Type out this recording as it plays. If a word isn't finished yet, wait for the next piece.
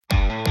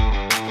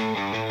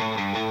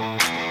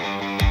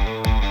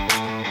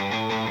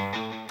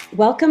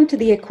Welcome to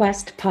the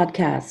Equest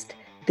podcast.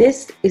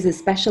 This is a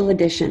special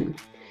edition.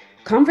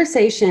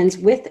 Conversations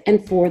with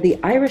and for the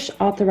Irish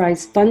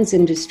authorised funds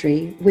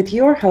industry with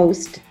your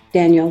host,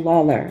 Daniel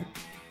Lawler.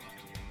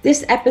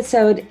 This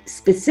episode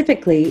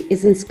specifically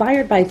is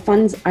inspired by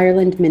Funds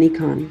Ireland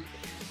Minicon,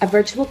 a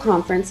virtual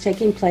conference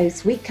taking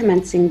place week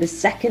commencing the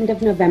 2nd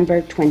of November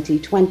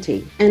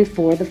 2020, and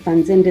for the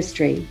funds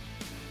industry.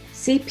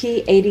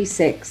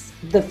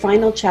 CP86, the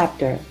final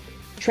chapter,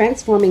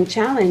 transforming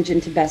challenge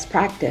into best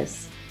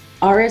practice.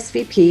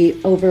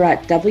 RSVP over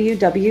at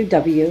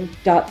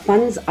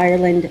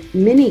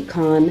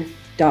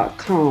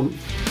www.fundsirelandminicon.com.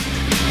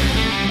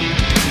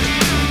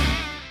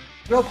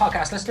 Hello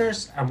podcast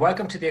listeners and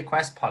welcome to the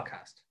Equest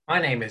podcast. My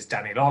name is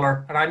Danny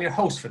Lawler and I'm your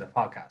host for the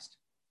podcast.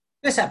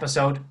 This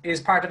episode is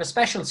part of a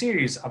special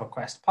series of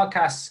Equest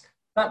podcasts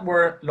that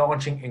we're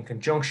launching in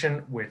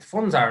conjunction with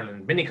Funds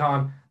Ireland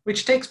Minicon,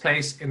 which takes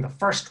place in the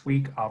first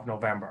week of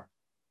November.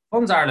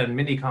 Funds Ireland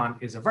Minicon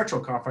is a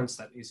virtual conference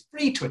that is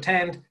free to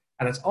attend,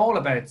 and it's all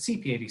about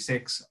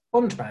CP86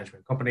 fund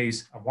management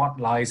companies and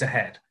what lies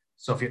ahead.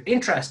 So if you're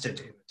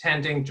interested in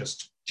attending,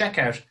 just check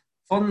out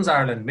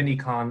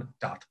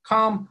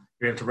fundsirelandminicon.com.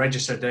 You're able to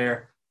register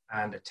there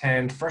and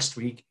attend first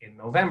week in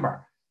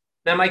November.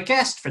 Now, my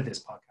guest for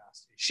this podcast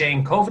is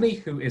Shane Coveney,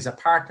 who is a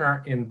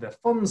partner in the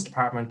funds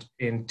department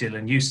in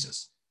Dillon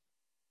Eustace.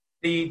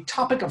 The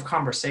topic of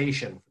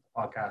conversation for the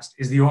podcast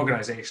is the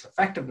organisation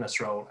effectiveness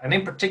role, and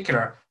in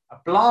particular, a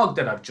blog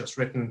that I've just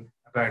written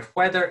about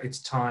whether it's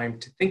time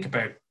to think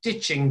about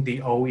ditching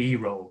the OE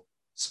role.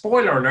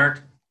 Spoiler alert,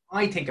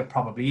 I think it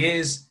probably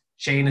is.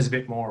 Shane is a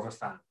bit more of a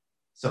fan.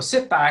 So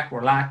sit back,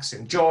 relax,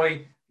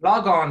 enjoy,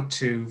 log on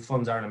to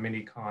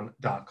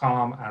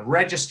fundsirelandminicon.com and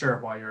register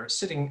while you're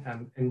sitting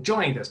and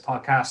enjoying this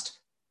podcast.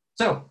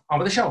 So, on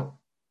with the show.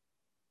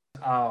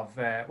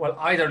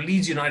 Either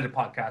Leeds United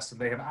podcast,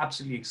 and they have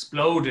absolutely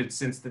exploded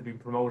since they've been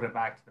promoted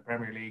back to the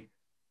Premier League,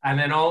 and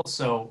then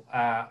also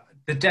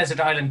the Desert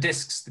Island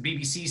Discs, the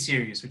BBC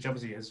series, which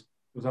obviously goes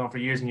on for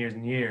years and years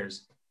and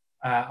years.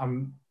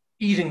 I'm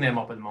eating them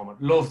up at the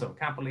moment. Love them.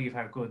 Can't believe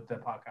how good the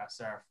podcasts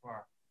are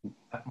for,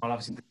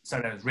 obviously they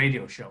started out as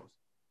radio shows.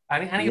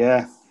 Any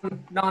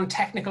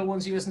non-technical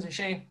ones you listen to,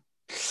 Shane?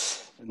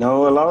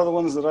 No, a lot of the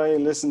ones that I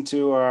listen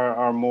to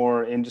are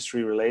more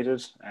industry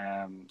related.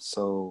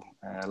 So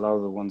a lot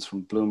of the ones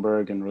from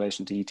Bloomberg in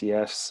relation to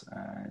ETFs.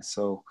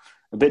 So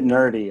a bit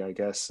nerdy, I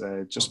guess,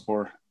 just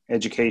more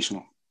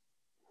educational.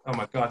 Oh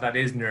my God, that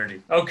is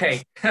nerdy.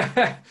 Okay.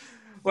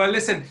 Well,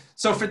 listen,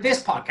 so for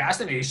this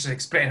podcast, let me just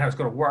explain how it's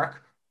going to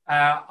work.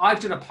 I've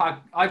done a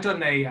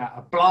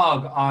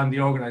blog on the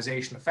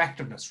organisation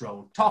effectiveness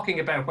role, talking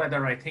about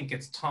whether I think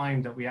it's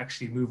time that we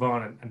actually move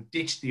on and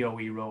ditch the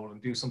OE role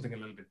and do something a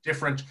little bit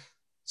different.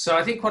 So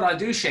I think what I'll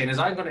do, Shane, is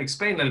I'm going to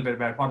explain a little bit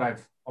about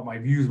what my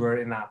views were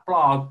in that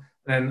blog,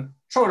 then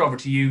throw it over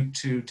to you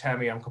to tell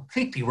me I'm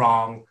completely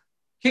wrong,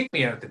 kick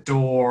me out the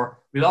door.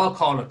 We'll all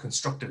call it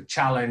constructive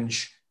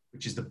challenge,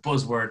 which is the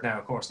buzzword now,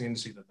 of course, in the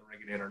industry that the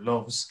regulator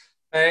loves.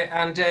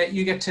 And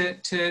you get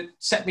to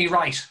set me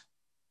right.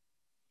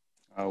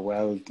 Oh,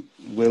 well,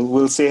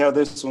 we'll see how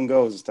this one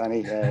goes,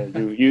 Danny.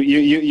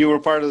 You were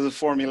part of the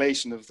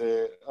formulation of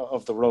the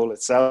role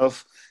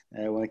itself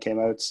when it came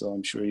out, so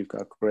I'm sure you've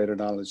got greater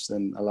knowledge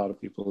than a lot of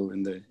people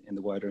in the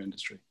wider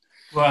industry.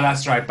 Well,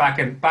 that's right. Back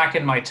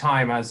in my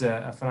time as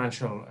a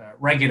financial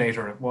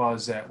regulator, it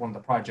was one of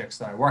the projects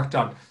that I worked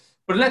on.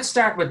 But let's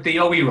start with the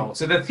OE role.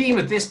 So the theme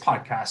of this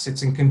podcast,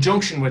 it's in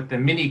conjunction with the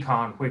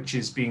Minicon, which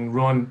is being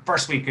run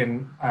first week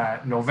in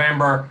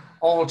November,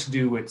 all to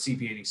do with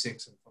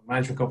CP86 and fund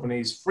management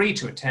companies, free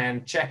to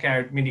attend. Check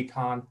out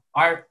Minicon,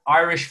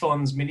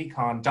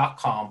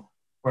 irishfundsminicon.com,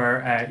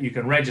 where you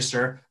can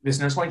register.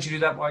 Listeners, why don't you do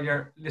that while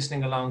you're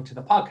listening along to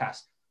the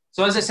podcast?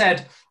 So as I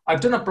said,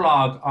 I've done a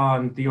blog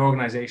on the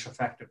organisation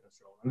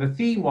effectiveness role, and the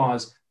theme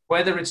was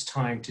whether it's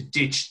time to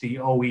ditch the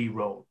OE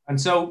role.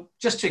 And so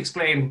just to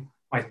explain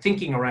my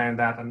thinking around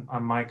that and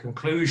on my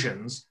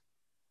conclusions,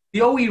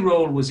 the OE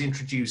role was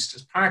introduced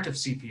as part of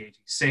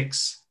CP86.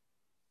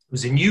 It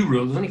was a new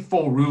rule. There's only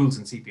 4 rules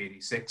in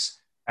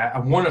CP86.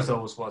 And one of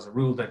those was a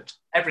rule that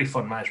every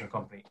fund management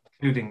company,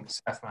 including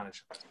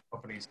self-managed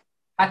companies,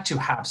 had to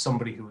have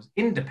somebody who was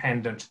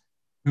independent,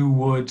 who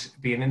would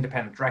be an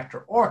independent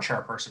director or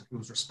chairperson who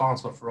was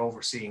responsible for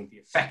overseeing the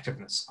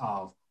effectiveness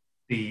of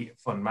the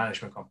fund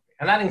management company.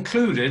 And that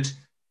included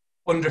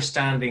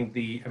understanding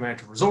the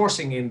amount of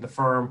resourcing in the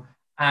firm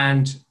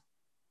and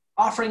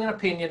offering an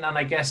opinion and,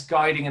 I guess,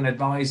 guiding and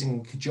advising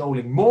and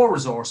cajoling more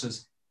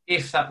resources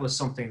if that was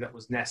something that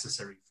was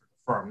necessary for the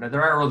firm. Now,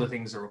 there are other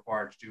things that are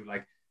required to do,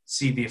 like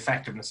see the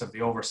effectiveness of the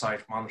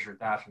oversight, monitor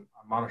that, and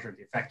monitor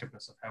the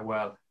effectiveness of how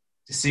well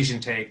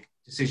decisions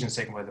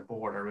taken by the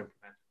board are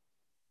implemented.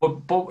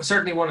 But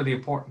certainly one of the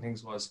important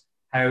things was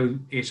how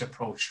it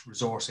approached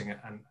resourcing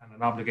and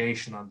an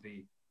obligation on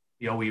the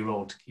OE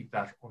role to keep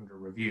that under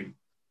review.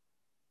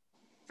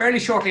 Fairly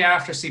shortly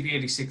after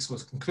CP86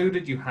 was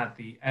concluded, you had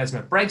the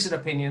ESMA Brexit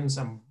opinions,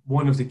 and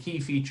one of the key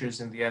features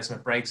in the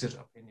ESMA Brexit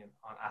opinion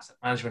on asset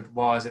management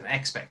was an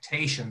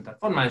expectation that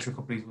fund management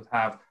companies would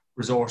have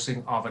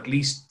resourcing of at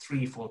least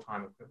 3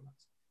 full-time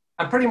equivalents.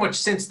 And pretty much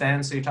since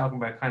then, so you're talking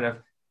about kind of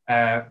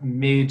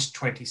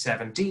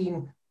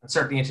mid-2017 and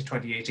certainly into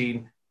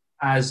 2018,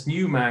 as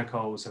new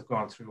ManCos have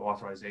gone through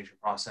authorization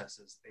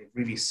processes, they've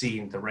really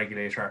seen the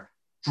regulator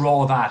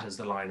draw that as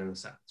the line in the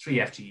sand, 3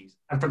 FTEs.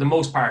 And for the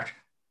most part,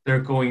 they're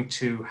going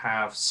to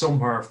have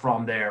somewhere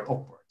from there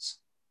upwards,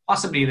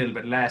 possibly a little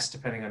bit less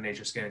depending on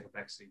nature, scale, and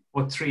complexity,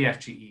 but 3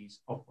 FTEs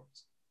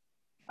upwards.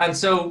 And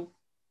so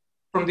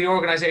from the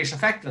organization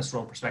effectiveness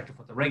role perspective,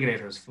 what the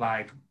regulator has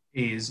flagged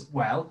is,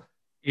 well,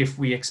 if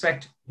we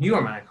expect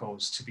newer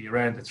ManCos to be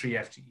around the 3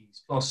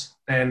 FTEs plus,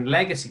 then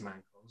legacy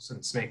ManCos and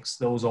SMICs,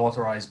 those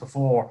authorized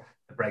before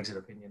the Brexit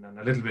opinion and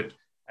a little bit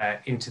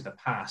into the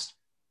past,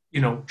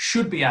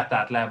 should be at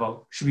that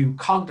level, should be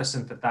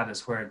cognizant that that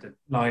is where the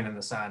line in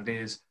the sand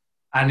is.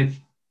 And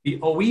the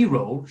OE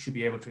role should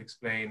be able to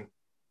explain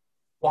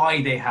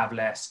why they have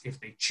less if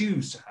they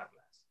choose to have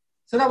less.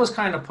 So that was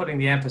kind of putting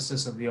the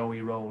emphasis of the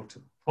OE role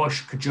to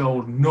push,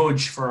 cajole,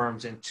 nudge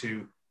firms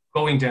into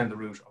going down the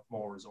route of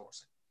more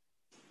resourcing.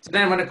 So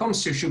then when it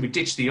comes to should we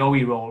ditch the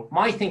OE role,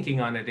 my thinking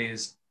on it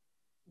is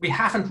we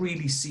haven't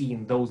really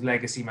seen those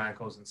legacy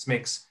ManCos and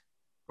SMICs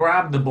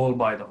grab the bull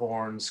by the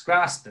horns,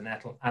 grasp the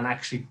nettle, and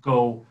actually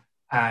go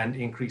and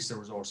increase the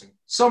resourcing.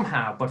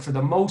 Somehow, but for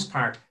the most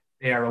part,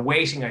 they are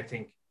awaiting, I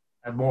think,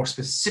 a more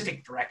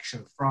specific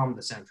direction from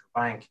the central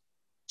bank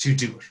to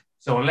do it.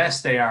 So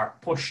unless they are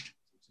pushed,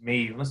 to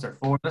me, unless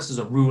there's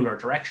a rule or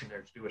direction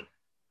there to do it,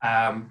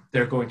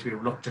 they're going to be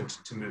reluctant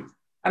to move.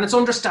 And it's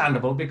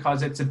understandable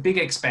because it's a big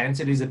expense.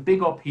 It is a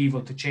big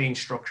upheaval to change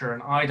structure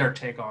and either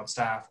take on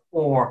staff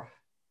or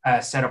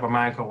set up a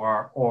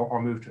ManCo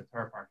or move to a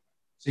third party.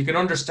 So you can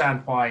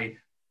understand why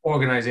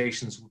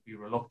organizations would be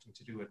reluctant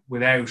to do it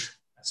without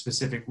a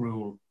specific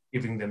rule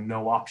giving them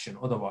no option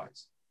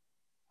otherwise.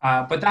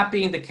 But that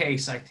being the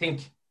case, I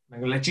think, I'm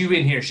going to let you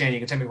in here, Shane, you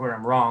can tell me where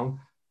I'm wrong.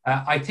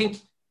 I think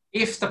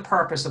if the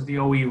purpose of the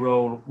OE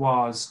role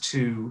was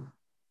to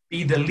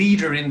be the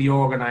leader in the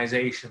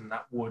organization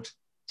that would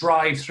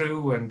drive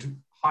through and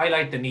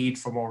highlight the need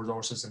for more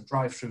resources and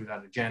drive through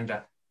that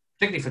agenda,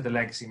 particularly for the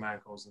legacy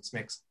ManCos and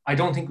SMICs, I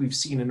don't think we've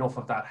seen enough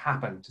of that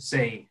happen to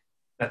say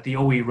that the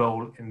OE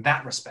role in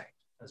that respect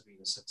has been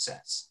a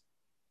success.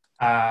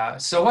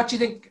 So what do you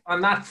think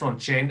on that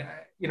front, Shane?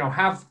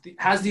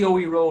 Has the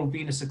OE role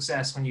been a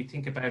success when you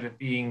think about it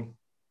being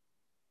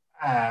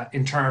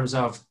in terms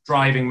of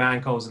driving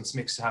ManCos and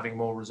SMICs to having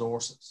more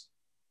resources?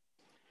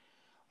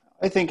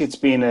 I think it's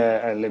been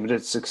a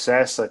limited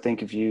success. I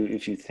think if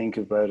you think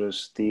about it,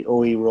 the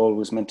OE role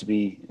was meant to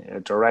be a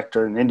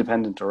director, an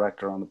independent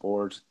director on the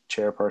board,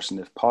 chairperson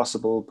if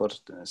possible, but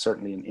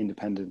certainly an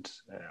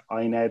independent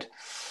INED.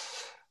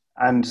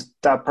 And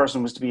that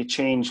person was to be a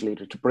change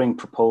leader, to bring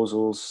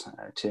proposals,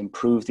 to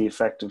improve the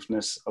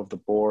effectiveness of the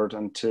board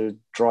and to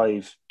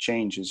drive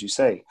change, as you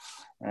say.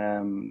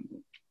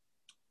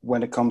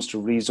 When it comes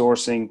to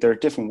resourcing, there are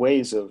different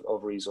ways of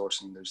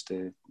resourcing. There's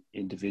the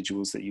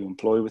individuals that you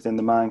employ within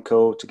the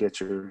ManCo to get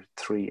your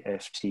 3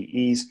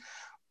 FTEs.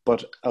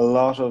 But a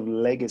lot of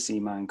legacy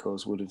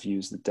ManCos would have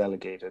used the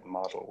delegated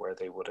model where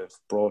they would have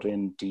brought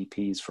in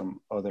DPs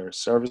from other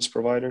service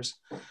providers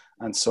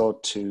and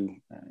sought to,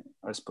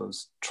 I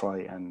suppose, try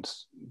and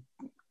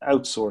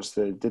outsource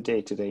the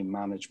day-to-day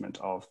management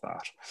of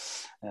that.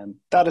 And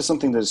that is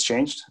something that has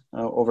changed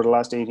over the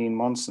last 18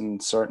 months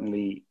and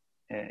certainly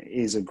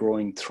is a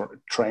growing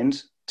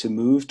trend to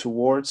move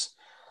towards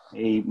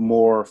a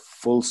more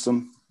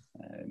fulsome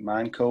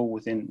ManCo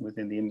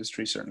within the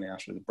industry, certainly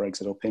after the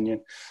Brexit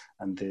opinion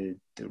and the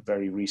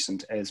very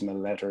recent ESMA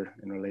letter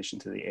in relation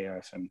to the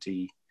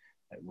AIFMD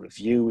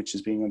review, which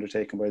is being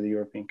undertaken by the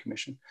European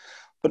Commission.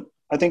 But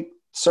I think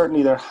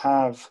certainly there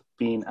have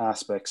been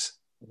aspects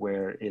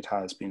where it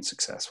has been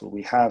successful.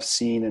 We have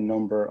seen a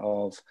number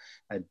of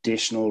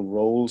additional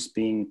roles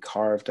being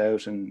carved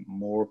out and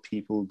more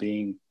people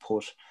being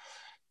put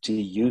to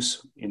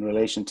use in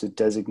relation to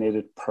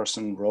designated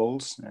person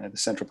roles. The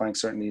central bank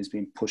certainly has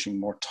been pushing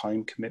more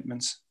time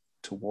commitments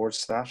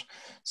towards that.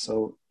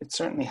 So it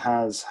certainly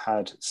has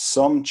had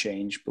some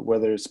change, but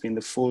whether it's been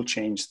the full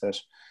change that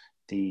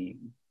the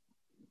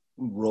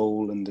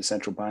role in the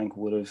central bank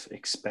would have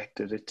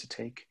expected it to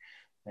take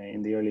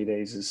in the early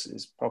days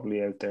is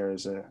probably out there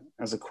as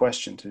a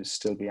question to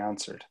still be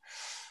answered.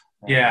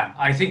 Yeah,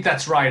 I think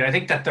that's right. I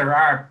think that there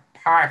are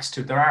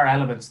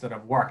elements that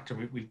have worked.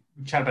 We'll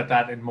chat about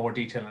that in more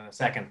detail in a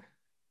second.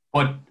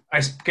 But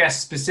I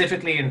guess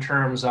specifically in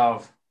terms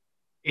of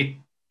it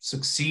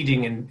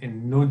succeeding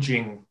in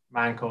nudging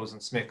ManCos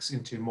and SMICs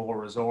into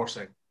more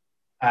resourcing,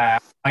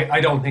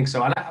 I don't think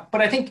so.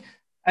 But I think,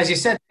 as you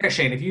said there,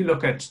 Shane, if you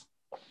look at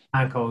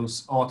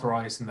ManCos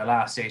authorised in the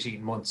last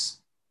 18 months,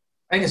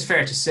 I think it's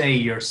fair to say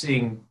you're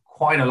seeing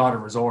quite a lot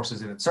of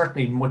resources in it,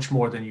 certainly much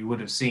more than you would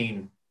have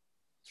seen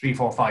 3,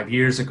 4, 5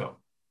 years ago.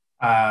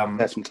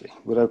 Definitely,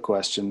 without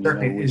question.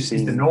 Certainly is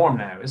the norm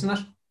now, isn't it?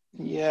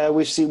 Yeah,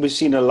 we've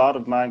seen a lot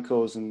of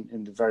ManCos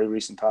in the very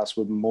recent past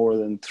with more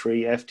than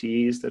 3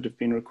 FTEs that have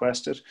been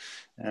requested.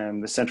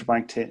 The central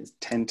bank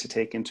tend to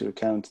take into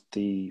account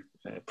the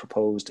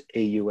proposed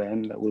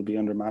AUM that will be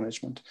under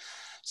management.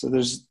 So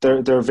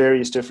there are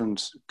various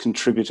different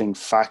contributing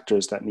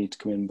factors that need to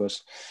come in, but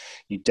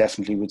you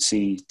definitely would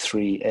see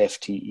 3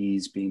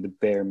 FTEs being the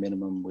bare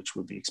minimum, which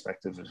would be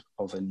expected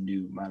of a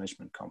new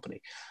management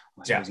company.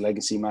 I suppose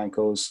legacy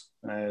Mancos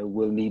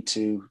will need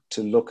to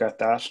look at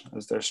that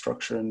as their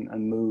structure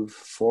and move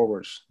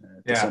forward.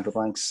 The central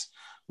bank's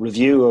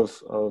review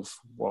of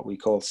what we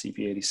call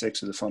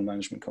CP86, or the Fund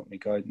Management Company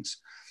Guidance,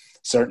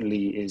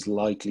 certainly is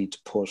likely to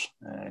put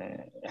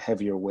a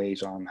heavier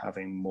weight on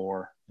having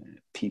more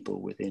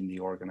people within the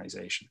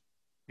organization.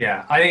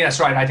 Yeah, I think that's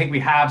right. I think we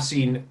have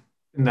seen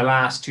in the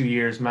last 2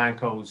 years,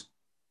 Mancos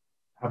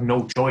have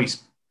no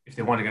choice if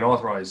they want to get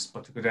authorized,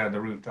 but to go down the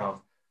route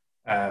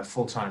of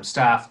full-time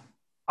staff.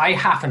 I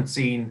haven't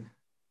seen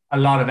a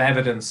lot of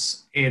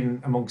evidence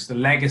amongst the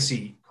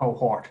legacy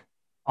cohort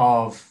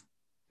of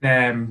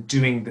them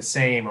doing the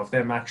same, of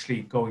them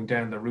actually going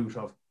down the route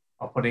of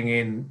putting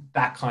in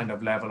that kind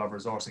of level of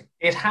resourcing.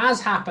 It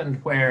has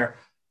happened where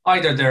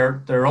either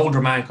they're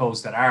older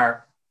Mancos that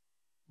are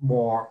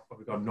more what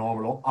we call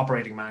normal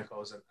operating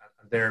Mancos, and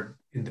they're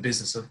in the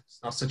business, so it's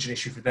not such an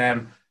issue for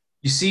them.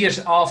 You see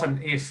it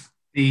often if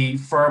the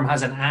firm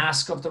has an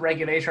ask of the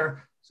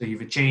regulator. So you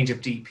have a change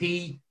of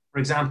DP, for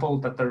example,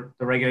 that the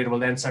regulator will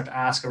then start to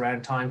ask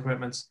around time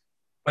commitments.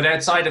 But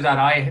outside of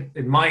that,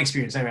 in my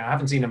experience anyway, I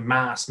haven't seen a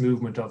mass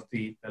movement of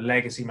the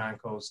legacy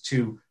Mancos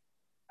to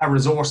a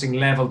resourcing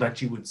level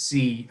that you would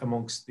see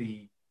amongst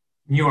the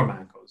newer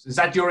Mancos. Is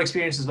that your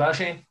experience as well,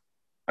 Shane?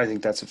 I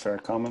think that's a fair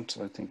comment.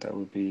 I think that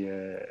would be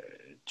a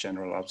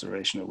general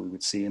observation that we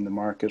would see in the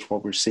market.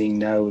 What we're seeing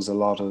now is a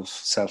lot of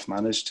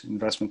self-managed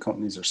investment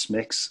companies, or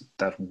SMICs,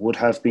 that would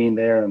have been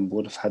there and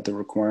would have had the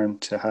requirement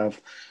to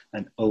have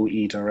an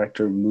OE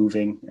director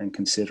moving and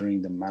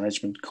considering the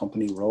management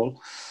company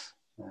role.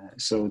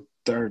 So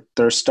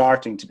there's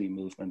starting to be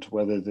movement.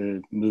 Whether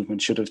the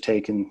movement should have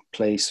taken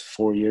place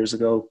 4 years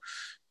ago,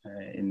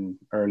 in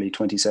early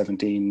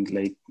 2017,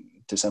 late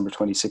December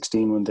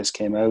 2016 when this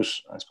came out,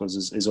 I suppose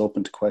is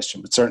open to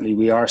question. But certainly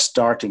we are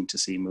starting to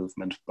see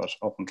movement, but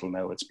up until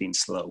now it's been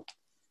slow.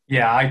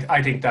 Yeah,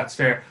 I think that's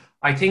fair.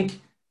 I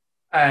think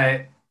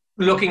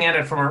looking at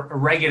it from a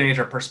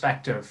regulator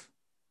perspective,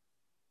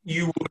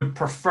 you would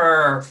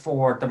prefer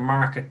for the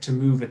market to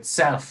move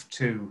itself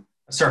to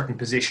a certain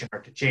position or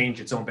to change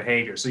its own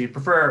behavior. So you'd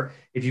prefer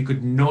if you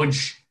could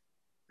nudge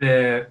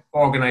the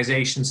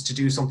organizations to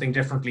do something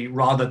differently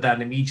rather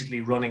than immediately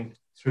running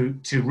through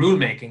to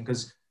rulemaking,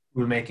 because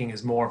rulemaking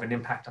is more of an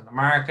impact on the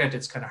market.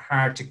 It's kind of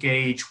hard to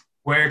gauge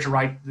where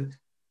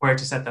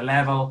to set the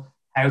level,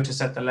 how to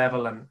set the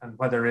level, and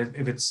whether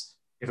if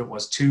it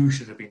was 2,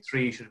 should it have been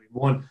 3, should it be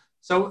 1.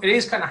 So it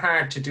is kind of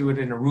hard to do it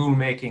in a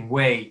rulemaking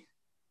way,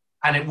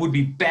 and it would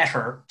be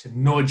better to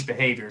nudge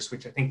behaviors,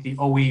 which I think the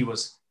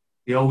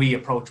OE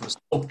approach was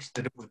hoped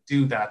that it would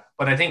do that.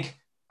 But I think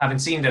having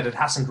seen that it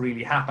hasn't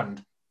really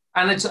happened,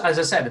 and it's, as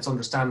I said, it's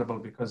understandable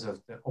because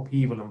of the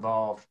upheaval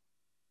involved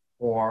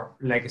for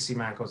legacy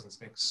Mancos and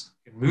SMICs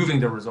in moving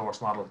the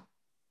resource model.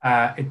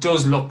 It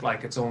does look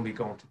like it's only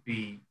going to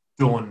be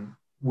done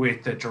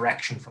with the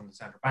direction from the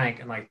central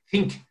bank. And I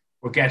think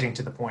we're getting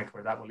to the point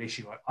where that will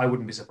issue. I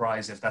wouldn't be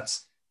surprised if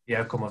that's the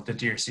outcome of the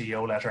Dear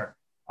CEO letter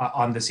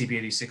on the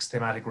CP86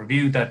 thematic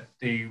review that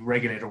the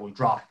regulator will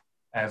drop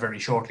very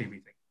shortly, we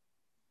think.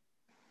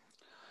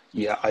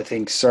 Yeah, I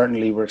think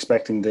certainly we're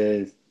expecting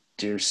the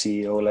Dear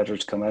CEO letter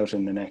to come out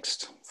in the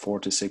next 4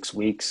 to 6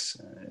 weeks.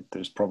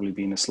 There's probably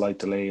been a slight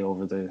delay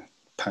over the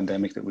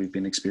pandemic that we've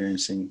been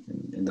experiencing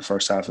in the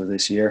first half of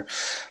this year,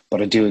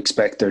 but I do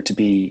expect there to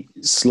be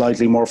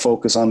slightly more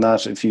focus on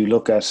that. If you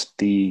look at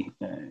the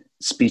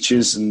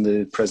speeches and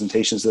the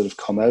presentations that have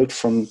come out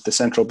from the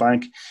central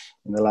bank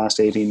in the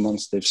last 18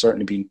 months, they've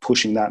certainly been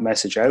pushing that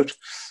message out.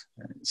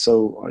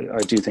 So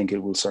I do think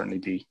it will certainly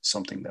be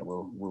something that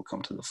will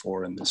come to the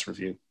fore in this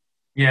review.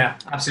 Yeah,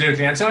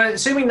 absolutely. And so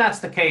assuming that's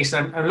the case,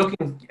 I'm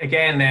looking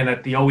again then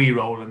at the OE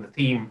role and the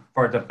theme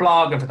for the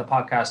blog and for the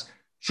podcast.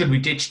 Should we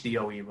ditch the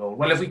OE role?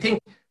 Well, if we think,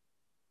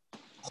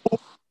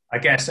 I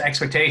guess,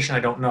 expectation,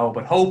 I don't know,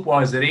 but hope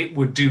was that it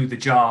would do the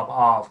job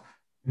of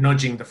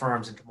nudging the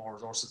firms into more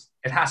resources.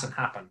 It hasn't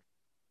happened.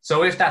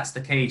 So if that's the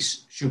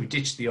case, should we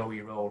ditch the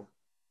OE role?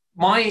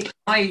 My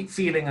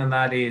feeling on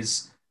that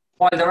is,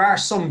 while there are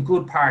some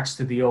good parts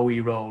to the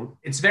OE role,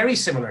 it's very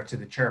similar to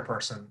the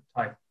chairperson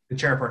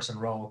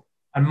role.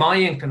 And my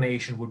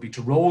inclination would be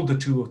to roll the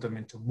two of them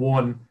into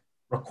one,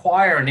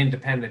 require an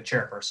independent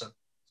chairperson.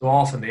 So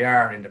often they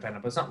are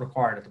independent, but it's not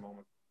required at the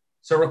moment.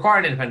 So require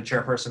an independent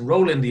chairperson,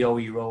 roll in the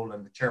OE role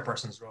and the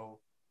chairperson's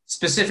role,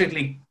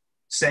 specifically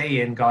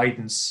say in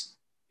guidance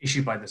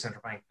issued by the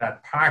central bank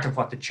that part of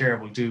what the chair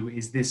will do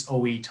is this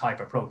OE type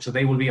approach. So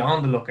they will be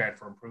on the lookout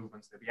for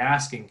improvements. They'll be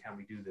asking, can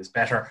we do this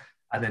better?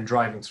 And then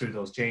driving through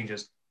those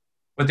changes.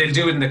 But they'll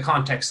do it in the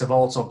context of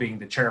also being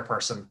the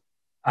chairperson.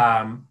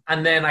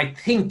 And then I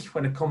think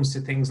when it comes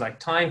to things like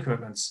time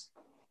commitments,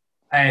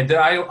 that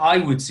I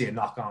would see a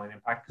knock-on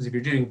impact, because if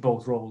you're doing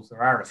both roles,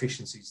 there are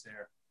efficiencies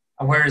there.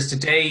 And whereas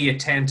today you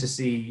tend to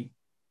see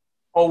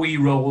OE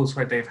roles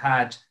where they've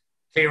had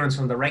clearance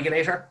from the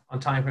regulator on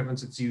time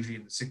commitments. It's usually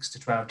in the 6 to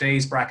 12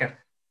 days bracket.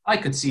 I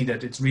could see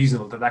that it's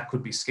reasonable that that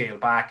could be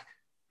scaled back,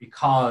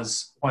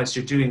 because whilst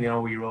you're doing the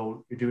OE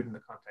role, you're doing it in the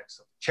context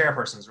of the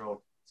chairperson's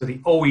role. So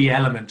the OE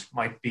element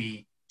might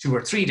be 2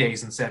 or 3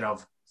 days instead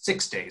of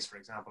 6 days, for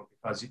example,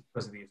 because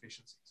of the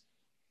efficiencies.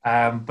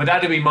 But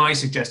that would be my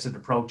suggested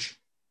approach.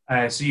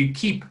 So you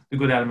keep the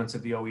good elements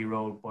of the OE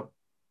role, but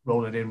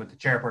roll it in with the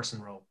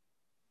chairperson role.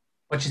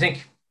 What do you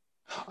think?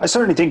 I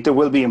certainly think there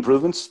will be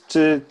improvements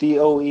to the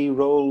OE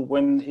role.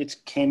 When it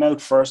came out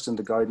first and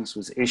the guidance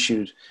was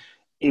issued,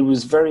 it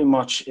was very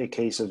much a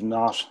case of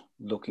not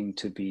looking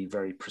to be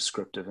very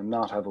prescriptive and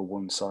not have a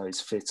one size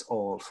fits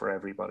all for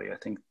everybody. I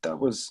think that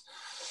was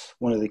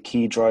one of the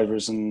key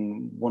drivers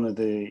and one of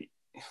the,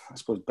 I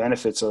suppose,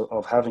 benefits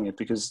of having it,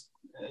 because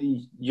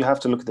you have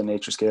to look at the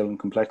nature, scale and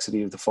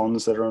complexity of the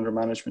funds that are under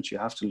management. You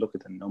have to look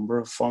at the number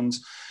of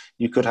funds.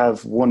 You could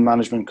have one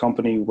management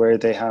company where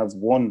they have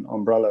one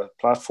umbrella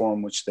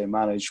platform which they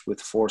manage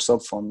with 4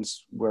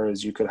 sub-funds,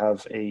 whereas you could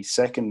have a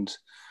second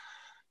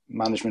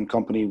management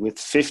company with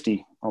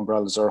 50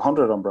 umbrellas or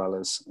 100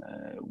 umbrellas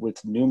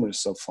with numerous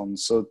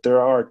sub-funds. So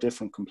there are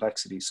different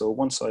complexities. So a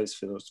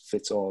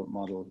one-size-fits-all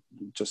model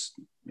just,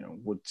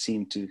 would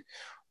seem to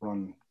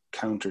run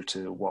counter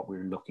to what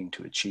we're looking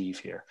to achieve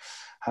here.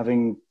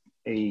 Having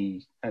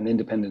an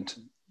independent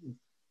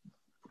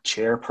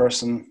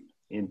chairperson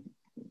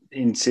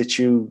in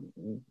situ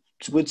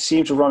would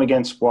seem to run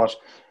against what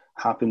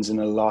happens in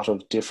a lot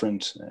of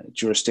different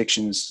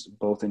jurisdictions,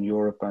 both in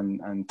Europe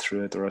and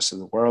throughout the rest of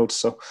the world.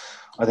 So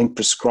I think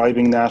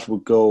prescribing that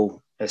would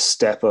go a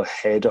step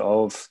ahead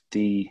of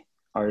the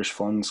Irish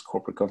Funds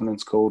Corporate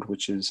Governance Code,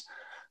 which is,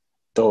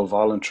 though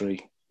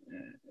voluntary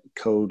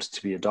code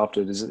to be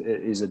adopted,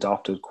 is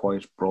adopted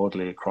quite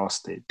broadly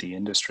across the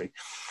industry.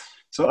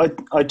 So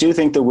I do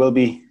think there will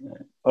be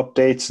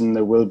updates and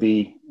there will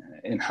be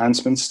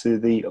enhancements to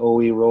the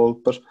OE role,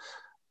 but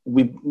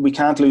we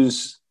can't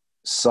lose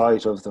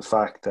sight of the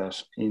fact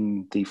that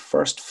in the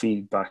first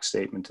feedback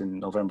statement in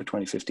November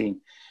 2015,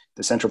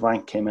 the central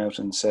bank came out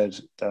and said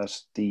that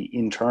the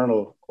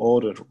internal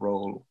audit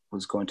role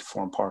was going to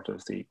form part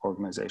of the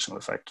organizational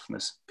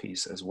effectiveness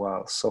piece as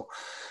well. So,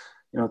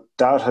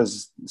 that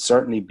has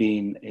certainly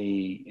been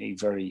a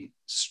very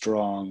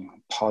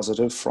strong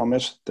positive from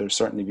it. There's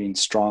certainly been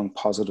strong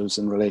positives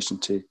in relation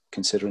to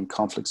considering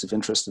conflicts of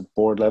interest at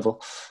board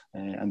level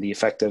and the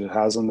effect that it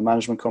has on the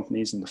management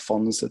companies and the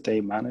funds that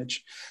they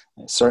manage.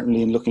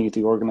 Certainly in looking at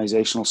the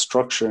organizational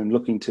structure and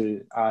looking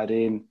to add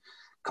in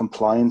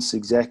compliance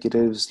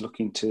executives,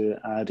 looking to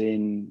add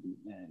in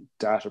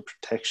data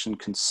protection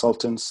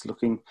consultants,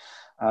 looking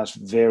at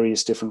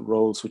various different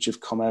roles which have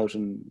come out,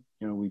 and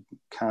we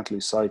can't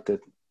lose sight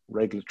that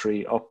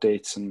regulatory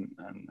updates and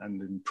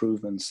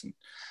improvements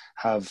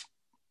have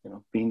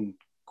been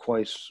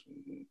quite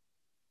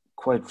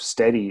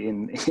steady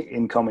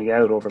in coming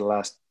out over the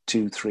last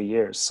 2-3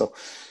 years. So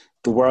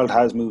the world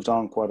has moved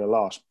on quite a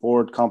lot.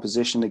 Board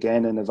composition,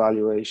 again, and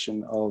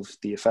evaluation of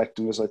the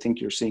effectiveness. I think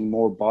you're seeing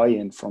more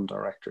buy-in from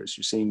directors.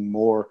 You're seeing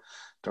more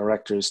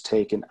directors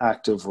take an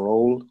active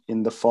role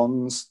in the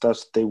funds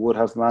that they would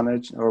have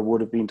managed or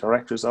would have been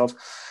directors of.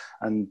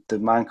 And the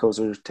Mancos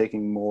are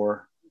taking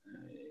more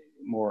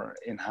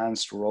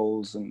enhanced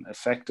roles and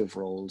effective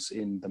roles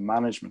in the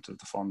management of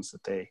the funds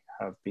that they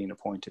have been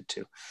appointed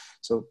to.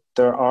 So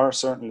there are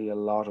certainly a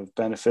lot of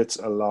benefits,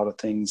 a lot of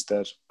things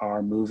that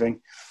are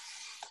moving.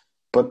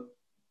 But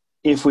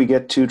if we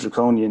get too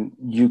draconian,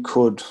 you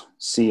could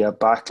see a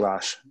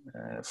backlash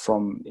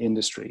from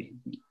industry.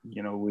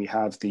 We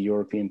have the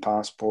European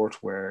passport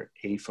where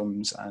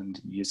AIFMs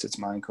and UCITS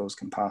Mancos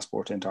can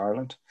passport into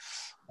Ireland.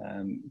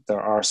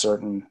 There are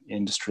certain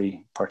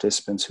industry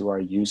participants who are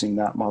using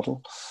that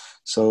model.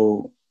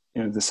 So,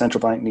 the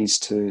central bank needs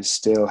to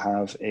still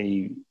have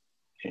a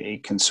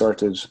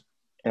concerted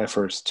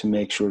effort to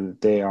make sure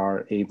that they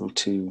are able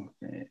to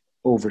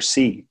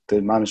oversee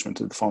the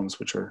management of the funds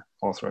which are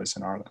authorised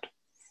in Ireland.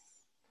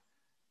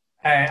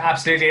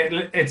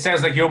 Absolutely. It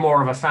sounds like you're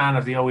more of a fan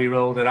of the OE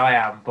role than I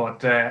am,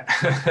 but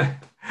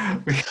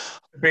we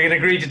can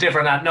agree to differ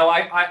on that. No,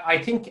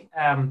 I think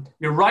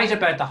you're right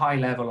about the high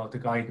level of the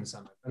guidance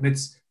on it. And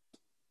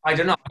I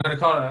don't know, I'm going to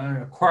call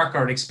it a quirk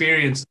or an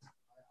experience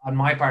on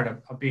my part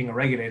of being a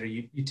regulator.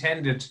 You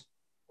tended, it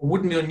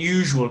wouldn't be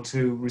unusual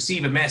to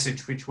receive a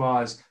message which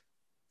was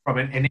from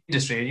an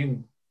industry, and you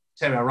can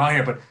tell me I'm wrong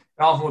here, but it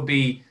often would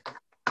be,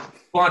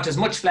 want as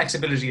much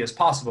flexibility as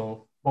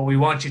possible, but we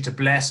want you to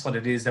bless what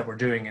it is that we're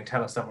doing and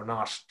tell us that we're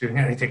not doing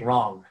anything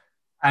wrong.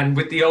 And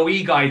with the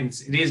OE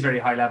guidance, it is very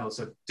high level.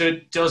 So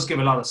it does give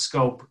a lot of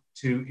scope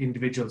to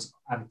individuals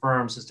and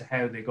firms as to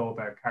how they go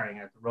about carrying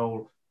out the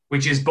role,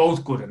 which is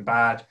both good and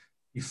bad.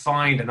 You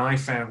find, and I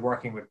found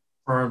working with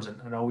firms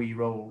and OE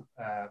role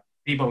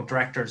people,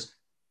 directors,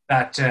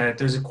 that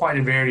there's quite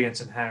a variance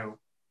in how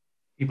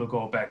people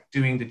go about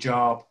doing the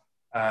job.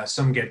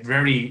 Some get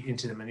very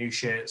into the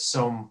minutiae.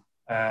 Some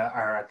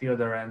are at the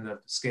other end of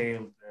the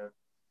scale. The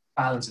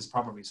balance is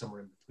probably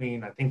somewhere in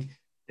between. I think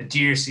the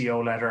Dear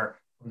CEO letter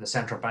from the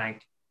central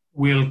bank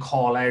will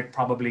call out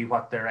probably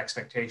what their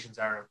expectations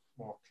are,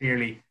 more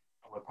clearly.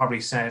 We'll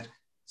probably set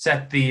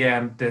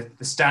the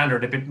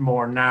standard a bit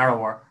more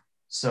narrower,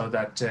 so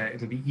that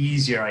it'll be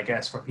easier, I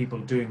guess, for people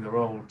doing the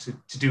role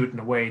to do it in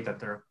a way that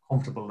they're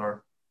comfortable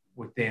or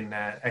within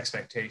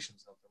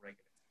expectations of the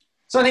regulator.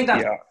 So I think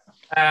that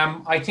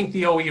I think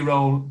the OE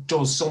role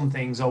does some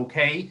things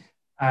okay.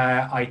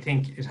 I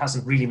think it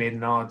hasn't really made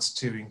nods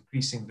to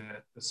increasing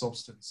the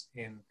substance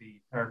in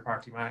the third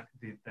party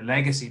the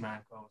legacy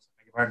mancos. I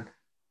beg your pardon.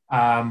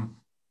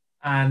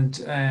 And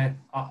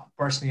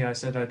personally, I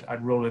said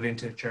I'd roll it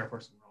into a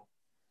chairperson role.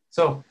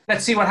 So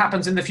let's see what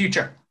happens in the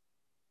future.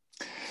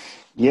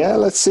 Yeah,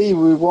 let's see.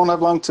 We won't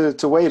have long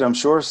to wait, I'm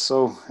sure.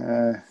 So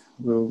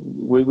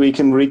we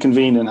can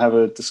reconvene and have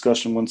a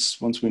discussion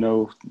once we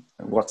know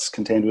what's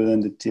contained within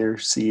the Dear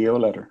CEO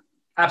letter.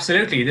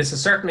 Absolutely. This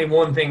is certainly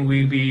one thing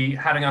we'll be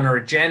having on our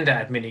agenda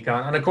at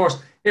Minicon. And of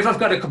course, if I've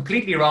got it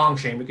completely wrong,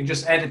 Shane, we can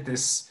just edit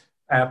this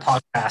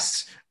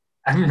podcast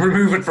and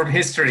remove it from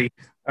history,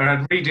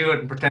 or redo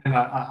it and pretend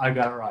I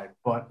got it right.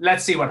 But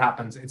let's see what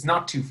happens. It's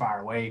not too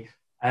far away.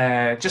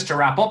 Just to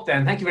wrap up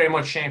then, thank you very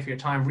much, Shane, for your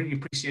time. Really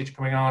appreciate you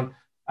coming on,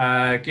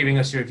 giving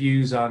us your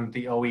views on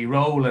the OE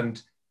role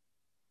and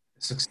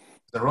success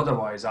or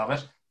otherwise of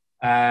it.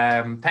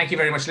 Thank you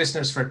very much,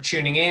 listeners, for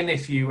tuning in.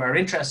 If you are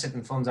interested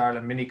in Funds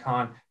Ireland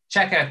Minicon,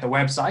 check out the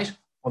website,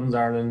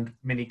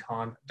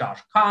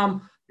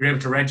 fundsirelandminicon.com. You're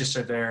able to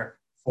register there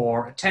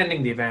for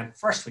attending the event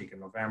first week in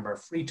November,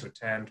 free to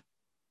attend.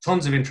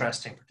 Tons of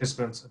interesting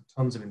participants and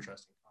tons of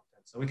interesting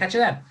content. So we'll catch you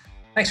then.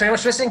 Thanks very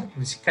much for listening.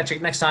 We'll catch you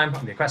next time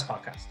on the Equest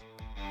Podcast.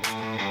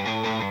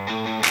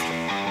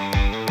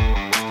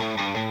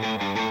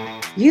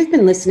 You've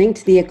been listening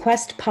to the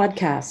Equest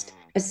Podcast,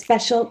 a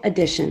special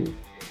edition.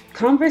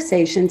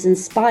 Conversations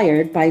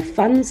inspired by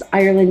Funds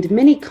Ireland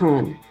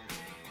Minicon.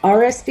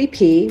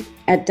 RSVP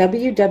at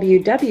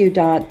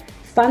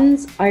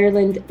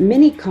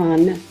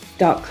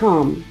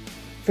www.fundsirelandminicon.com.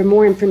 For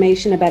more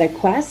information about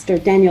Equest or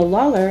Daniel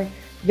Lawler,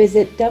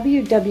 visit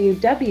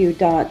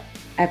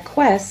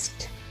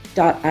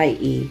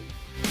www.equest.ie.